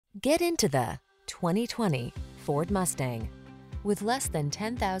Get into the 2020 Ford Mustang. With less than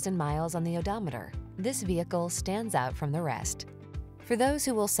 10,000 miles on the odometer, this vehicle stands out from the rest. For those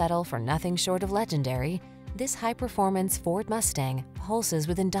who will settle for nothing short of legendary, this high-performance Ford Mustang pulses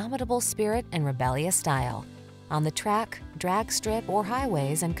with indomitable spirit and rebellious style. On the track, drag strip, or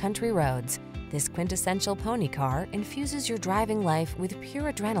highways and country roads, this quintessential pony car infuses your driving life with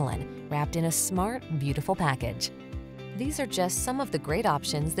pure adrenaline wrapped in a smart, beautiful package. These are just some of the great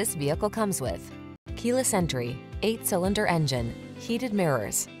options this vehicle comes with: keyless entry, 8-cylinder engine, heated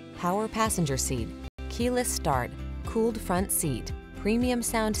mirrors, power passenger seat, keyless start, cooled front seat, premium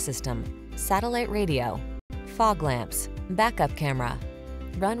sound system, satellite radio, fog lamps, backup camera.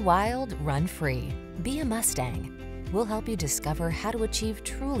 Run wild, run free. Be a Mustang. We'll help you discover how to achieve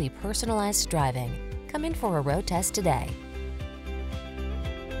truly personalized driving. Come in for a road test today.